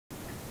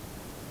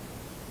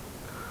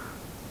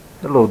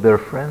Hello there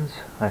friends,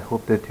 I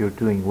hope that you're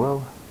doing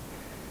well.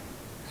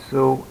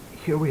 So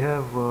here we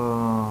have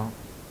a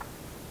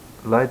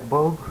light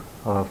bulb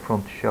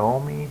from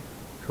Xiaomi.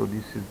 So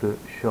this is the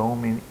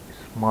Xiaomi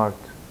Smart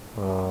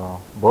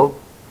bulb.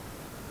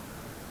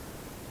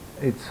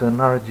 It's an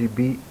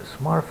RGB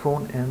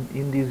smartphone, and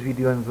in this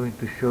video I'm going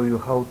to show you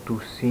how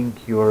to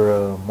sync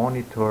your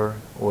monitor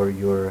or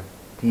your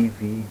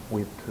TV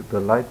with the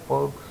light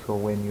bulb. So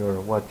when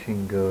you're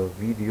watching a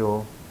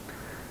video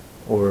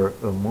or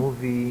a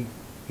movie,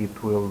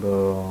 it will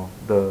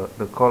the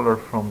color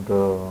from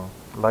the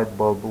light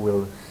bulb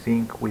will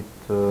sync with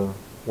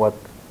what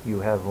you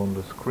have on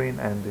the screen,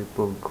 and it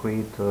will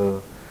create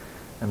a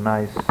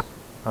nice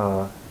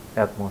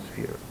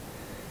atmosphere.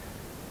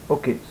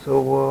 Okay,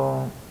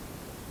 so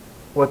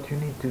what you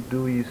need to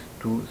do is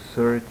to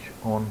search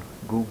on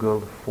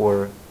Google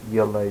for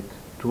Yeelight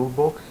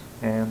toolbox,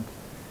 and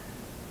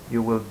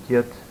you will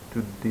get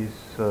to this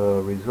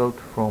result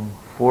from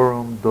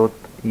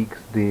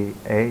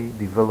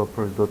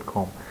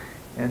forum.xdadevelopers.com,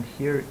 and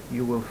here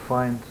you will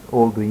find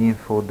all the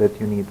info that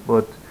you need,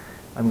 but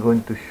I'm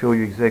going to show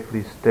you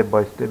exactly step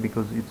by step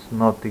because it's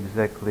not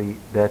exactly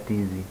that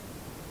easy.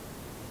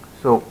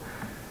 So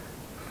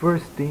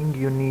first thing,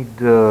 you need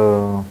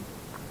the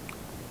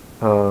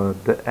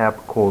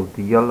app called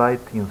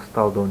Yeelight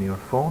installed on your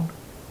phone.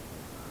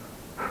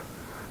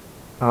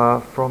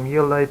 From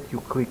Yeelight,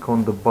 you click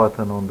on the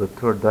button on the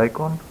third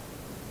icon.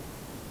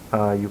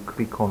 You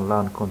click on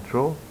LAN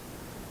control,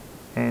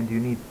 and you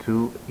need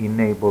to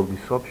enable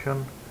this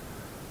option.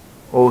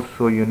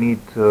 Also, you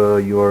need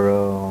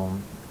your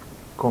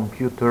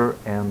computer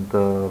and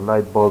the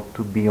light bulb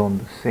to be on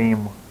the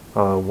same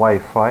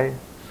Wi-Fi.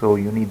 So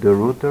you need a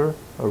router,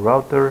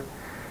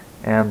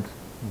 and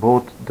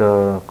both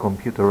the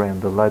computer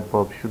and the light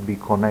bulb should be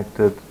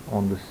connected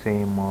on the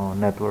same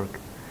network.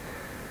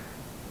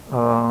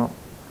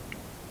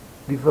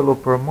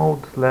 Developer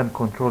mode, LAN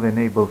control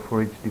enabled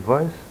for each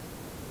device.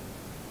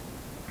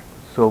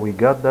 So we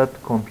got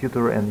that.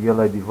 Computer and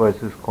Yeelight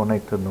devices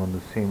connected on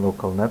the same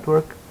local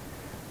network.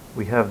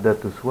 We have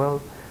that as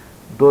well.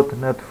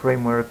 .NET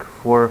framework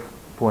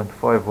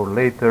 4.5 or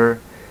later.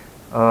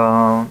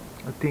 The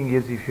thing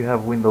is, if you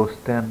have Windows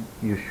 10,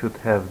 you should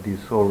have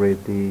this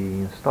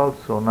already installed,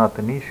 so not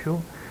an issue.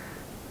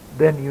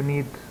 Then you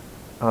need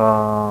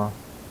a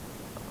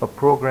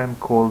program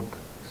called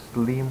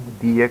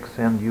SlimDX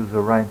End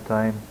User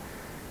Runtime,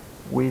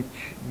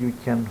 which you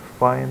can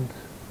find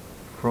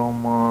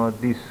from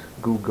this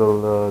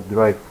Google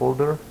Drive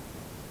folder.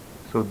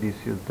 So this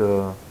is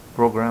the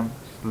program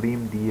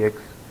SlimDX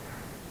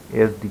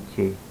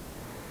SDK.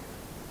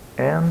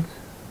 And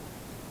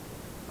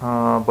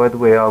by the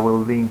way, I will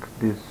link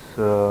this.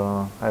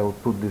 I will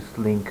put this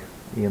link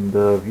in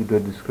the video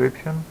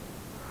description.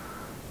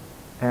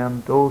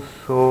 And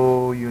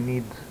also you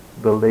need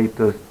the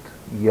latest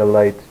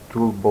Yeelight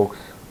toolbox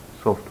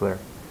software.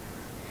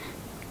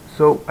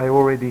 So I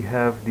already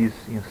have this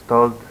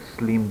installed,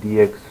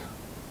 SlimDX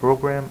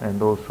program,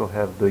 and also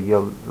have the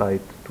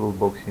Yeelight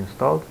toolbox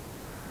installed.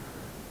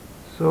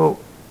 So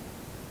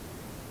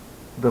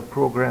the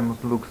program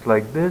looks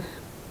like this,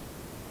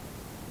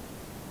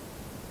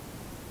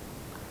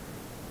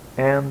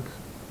 and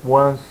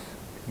once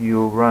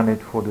you run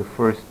it for the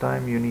first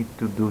time, you need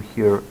to do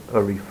here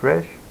a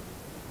refresh,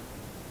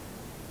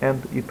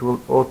 and it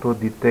will auto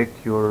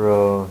detect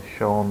your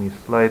Xiaomi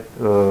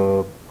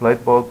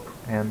light bulb,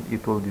 and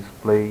it will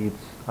display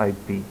its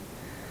IP.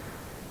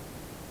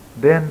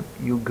 Then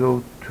you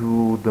go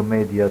to the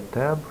media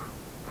tab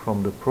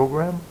from the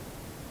program.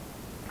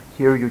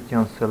 Here you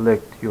can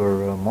select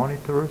your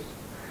monitors.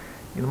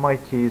 In my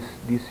case,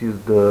 this is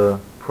the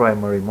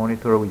primary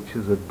monitor, which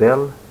is a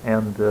Dell,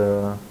 and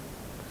the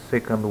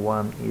second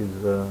one is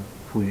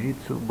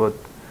Fujitsu, but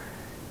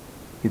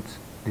it's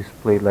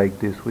displayed like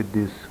this with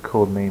this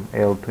codename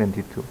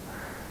L22.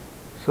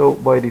 So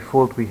by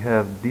default we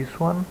have this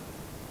one.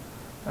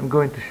 I'm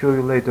going to show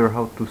you later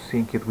how to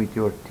sync it with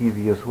your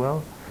TV as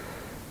well.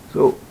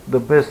 So the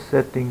best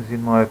settings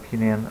in my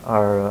opinion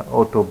are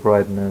auto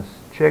brightness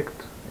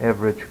checked,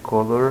 average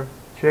color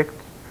checked,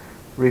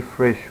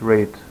 refresh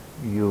rate,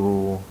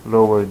 you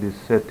lower this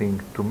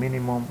setting to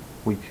minimum,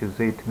 which is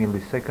 8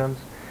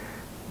 milliseconds.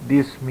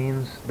 This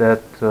means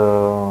that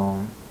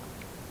the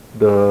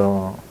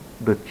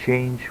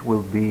change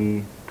will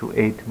be to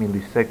 8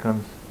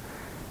 milliseconds.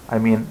 I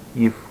mean,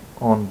 if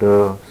on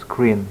the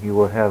screen you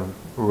will have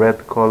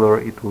red color,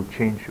 it will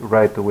change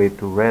right away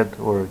to red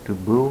or to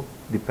blue,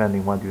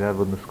 depending what you have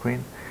on the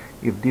screen.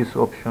 If this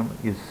option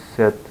is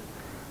set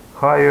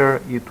higher,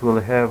 it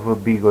will have a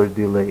bigger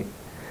delay.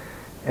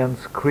 And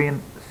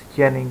screen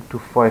scanning to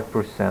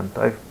 5%.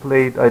 I've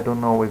played, I don't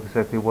know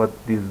exactly what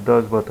this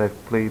does, but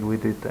I've played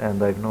with it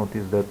and I've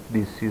noticed that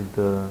this is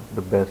the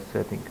best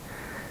setting.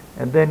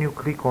 And then you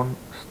click on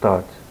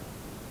start,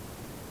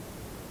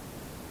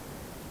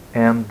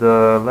 and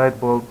the light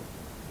bulb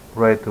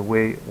right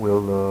away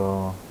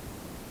will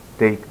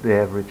take the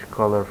average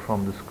color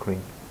from the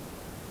screen.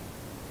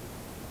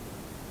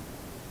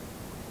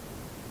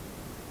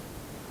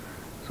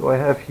 So I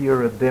have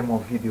here a demo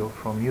video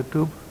from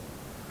YouTube,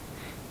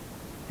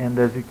 and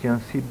as you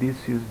can see,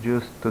 this is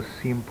just a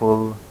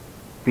simple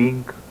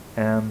pink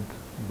and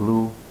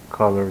blue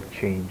color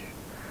change.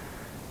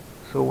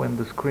 So when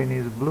the screen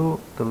is blue,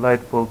 the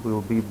light bulb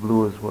will be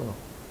blue as well,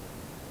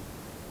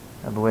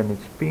 and when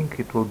it's pink,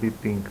 it will be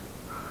pink.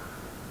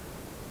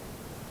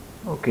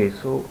 Okay,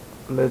 so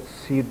let's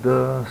see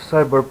the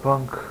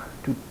Cyberpunk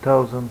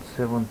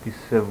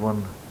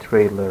 2077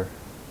 trailer.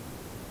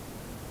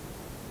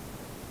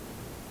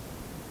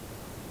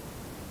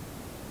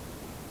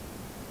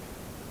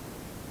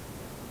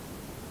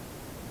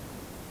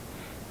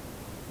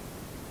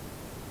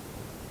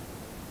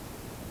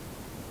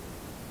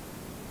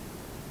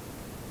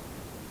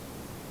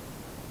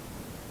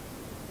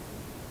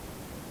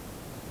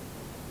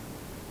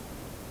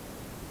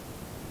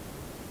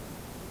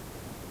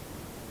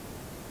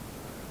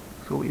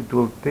 So it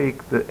will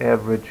take the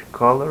average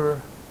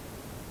color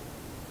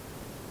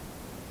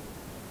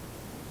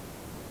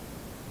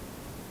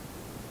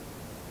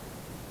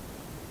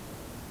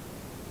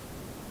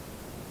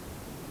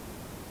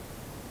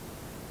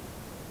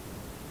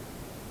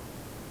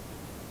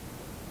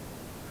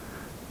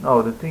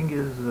now. The thing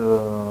is,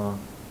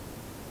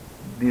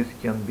 this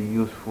can be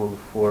useful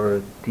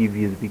for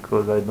TVs,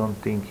 because I don't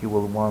think you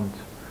will want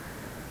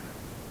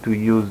to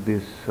use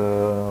this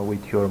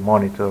with your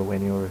monitor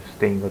when you're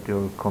staying at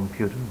your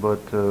computer,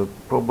 but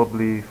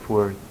probably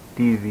for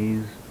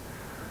TVs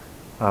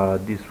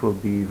this will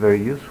be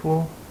very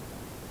useful.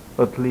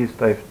 At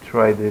least I've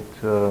tried it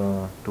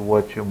to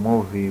watch a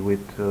movie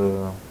with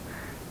the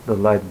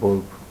light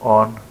bulb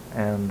on,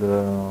 and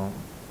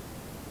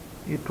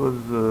it was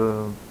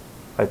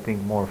I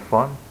think more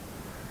fun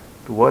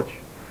to watch.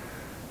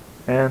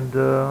 And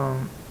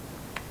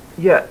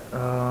yeah,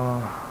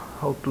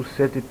 how to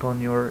set it on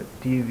your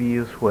TV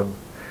as well.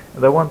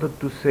 And I wanted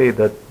to say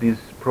that this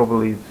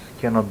probably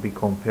cannot be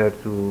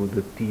compared to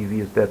the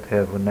TVs that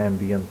have an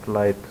ambient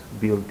light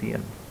built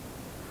in,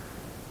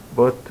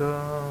 but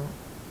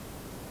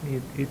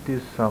it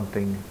is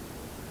something.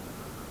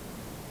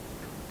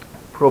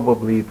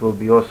 Probably it will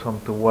be awesome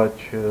to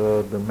watch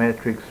the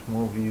Matrix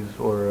movies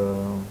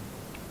or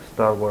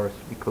Star Wars,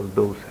 because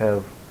those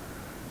have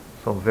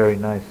some very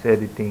nice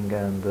editing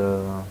and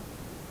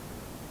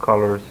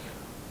colors.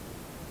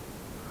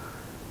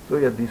 So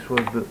yeah, this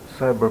was the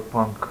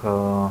Cyberpunk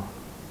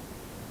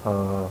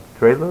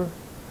trailer,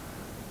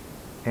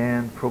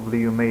 and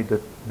probably you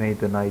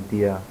made an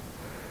idea.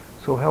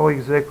 So how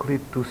exactly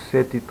to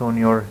set it on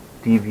your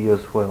TV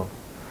as well?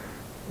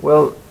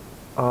 Well,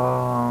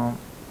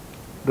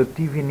 the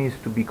TV needs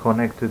to be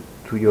connected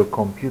to your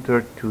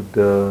computer, to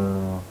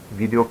the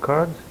video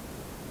cards.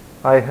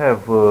 I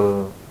have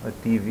a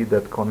TV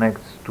that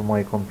connects to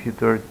my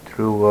computer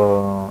through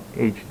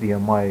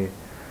HDMI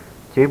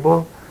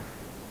cable.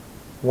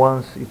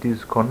 Once it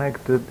is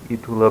connected,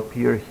 it will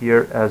appear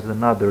here as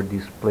another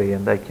display,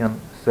 and I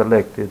can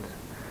select it,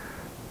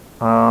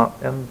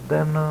 and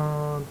then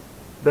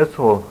that's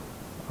all.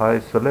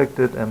 I select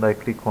it and I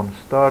click on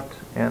start,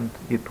 and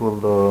it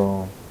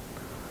will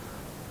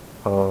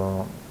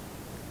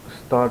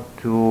start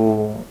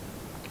to,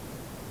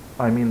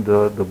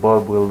 the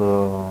bulb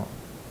will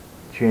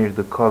change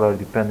the color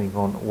depending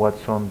on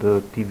what's on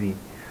the TV.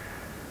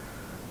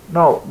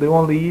 Now the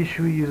only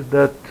issue is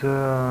that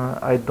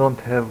I don't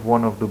have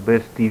one of the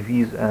best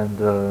TVs,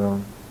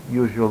 and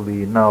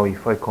usually now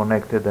if I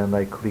connect it and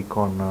I click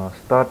on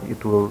start,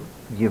 it will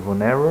give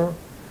an error.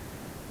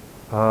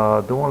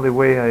 The only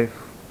way I've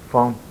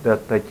found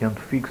that I can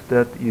fix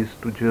that is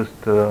to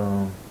just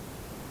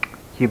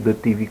keep the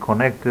TV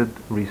connected,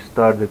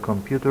 restart the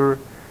computer,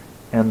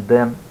 and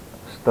then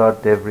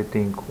start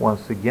everything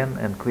once again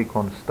and click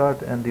on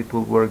start, and it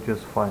will work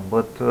just fine.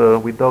 But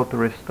without a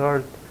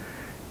restart,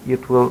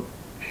 it will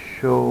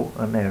show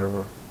an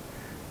error.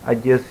 I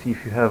guess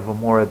if you have a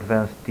more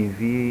advanced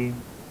TV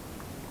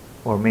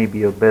or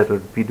maybe a better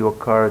video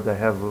card, I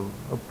have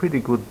a pretty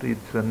good,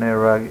 it's an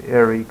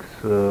RX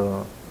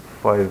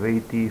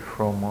 580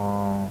 from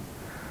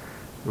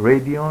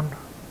Radeon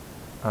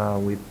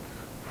with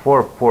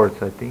 4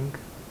 ports I think,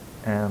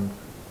 and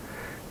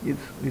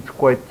it's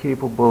quite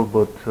capable,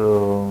 but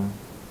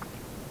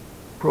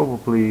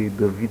probably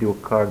the video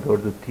card or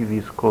the TV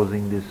is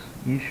causing these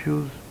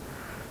issues.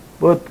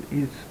 But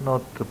it's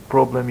not a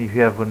problem. If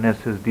you have an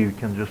SSD, you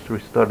can just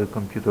restart the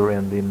computer,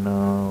 and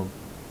in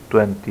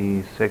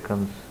 20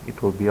 seconds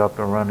it will be up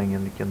and running,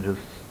 and you can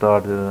just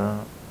start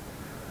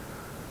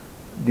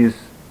this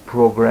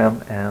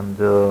program and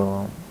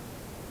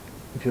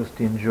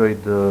just enjoy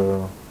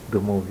the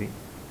movie.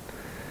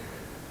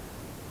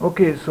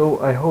 Okay,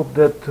 so I hope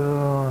that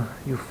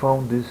you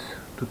found this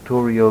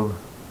tutorial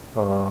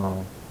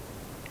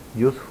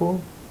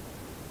useful.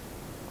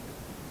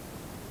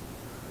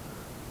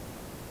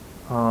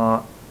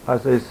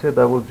 As I said,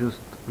 I will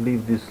just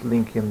leave this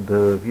link in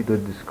the video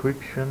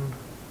description.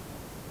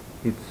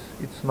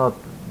 It's not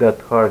that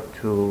hard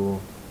to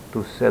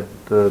set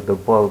the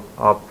bulb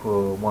up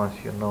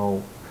once you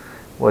know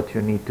what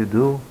you need to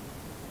do.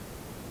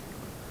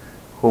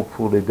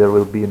 Hopefully there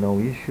will be no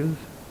issues.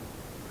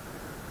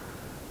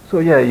 So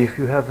yeah, if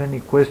you have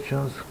any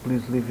questions,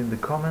 please leave in the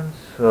comments.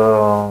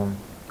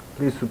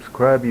 Please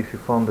subscribe if you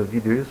found the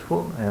video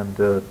useful, and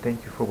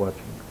thank you for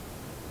watching.